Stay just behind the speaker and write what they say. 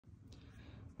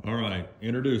All right,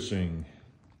 introducing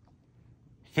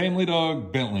family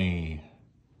dog Bentley.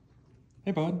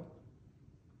 Hey, bud.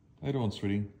 How you doing,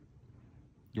 sweetie?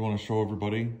 You want to show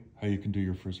everybody how you can do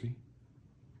your frisbee?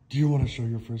 Do you want to show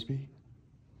your frisbee?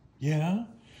 Yeah?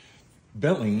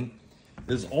 Bentley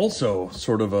is also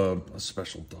sort of a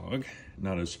special dog.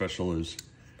 Not as special as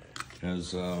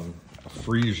a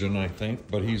Frisian, I think,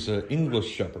 but he's an English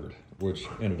Shepherd, which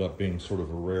ended up being sort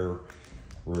of a rare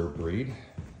breed.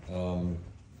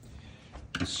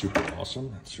 He's super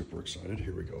awesome. Super excited.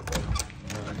 Here we go. All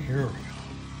right, here we go.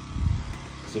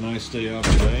 It's a nice day out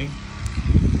today,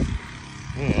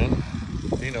 and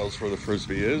he knows where the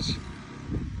frisbee is.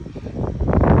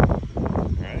 All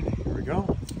right, here we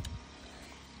go.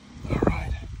 All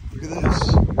right, look at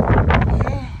this.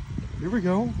 Yeah, here we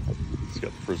go. He's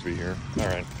got the frisbee here. All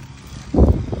right.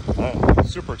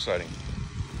 Super exciting.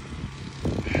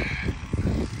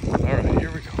 All right,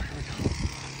 here we go.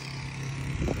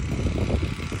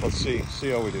 Let's see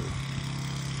how we do.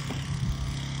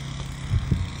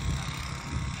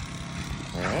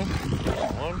 All right,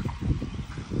 one,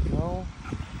 go.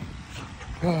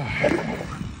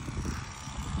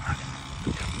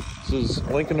 This is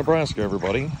Lincoln, Nebraska,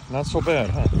 everybody. Not so bad,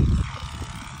 huh?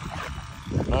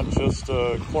 Not just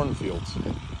cornfields.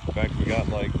 In fact, we got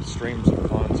like streams and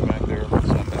ponds back there. It's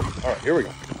not bad. All right, here we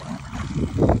go.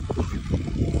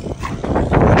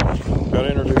 Got to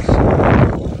introduce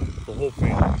the whole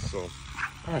family. So,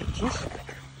 all right, just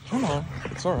come on.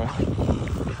 It's all right.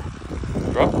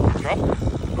 Drop.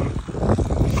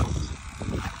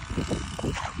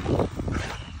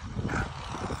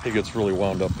 He gets really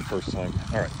wound up the first time.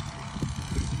 All right.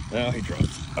 Now he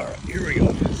drops. All right, here we go.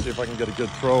 Let's see if I can get a good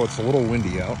throw. It's a little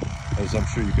windy out, as I'm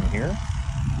sure you can hear.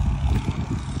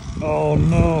 Oh,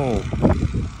 no.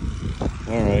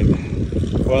 All right.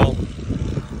 Well,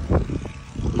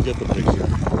 you get the picture.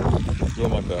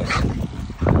 Doing my best.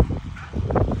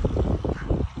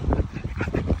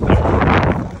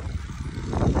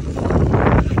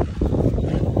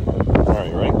 All right,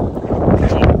 you ready?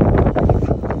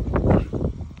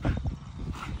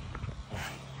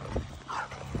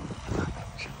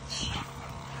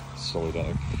 Silly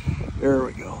dog. There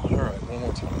we go. All right, one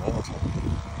more time.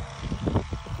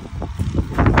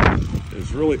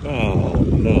 It's really, oh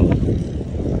no.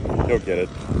 He'll get it.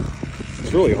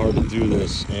 It's really hard to do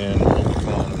this and hold the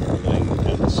phone and everything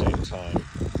at the same time.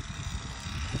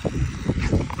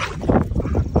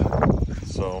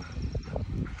 So,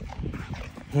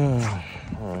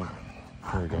 all right,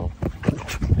 here we go.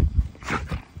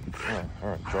 All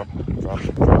right, drop.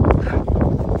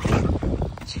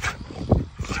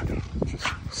 Just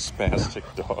spastic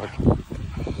dog.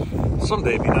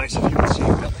 Someday it'd be nice if you could see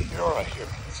Bentley. All right, here.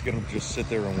 Let's get him to just sit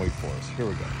there and wait for us. Here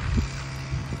we go.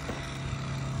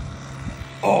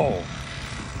 Oh,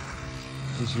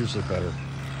 he's usually better.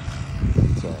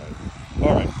 It's all right.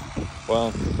 All right.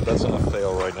 Well, that's enough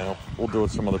fail right now. We'll do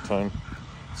it some other time.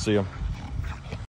 See ya.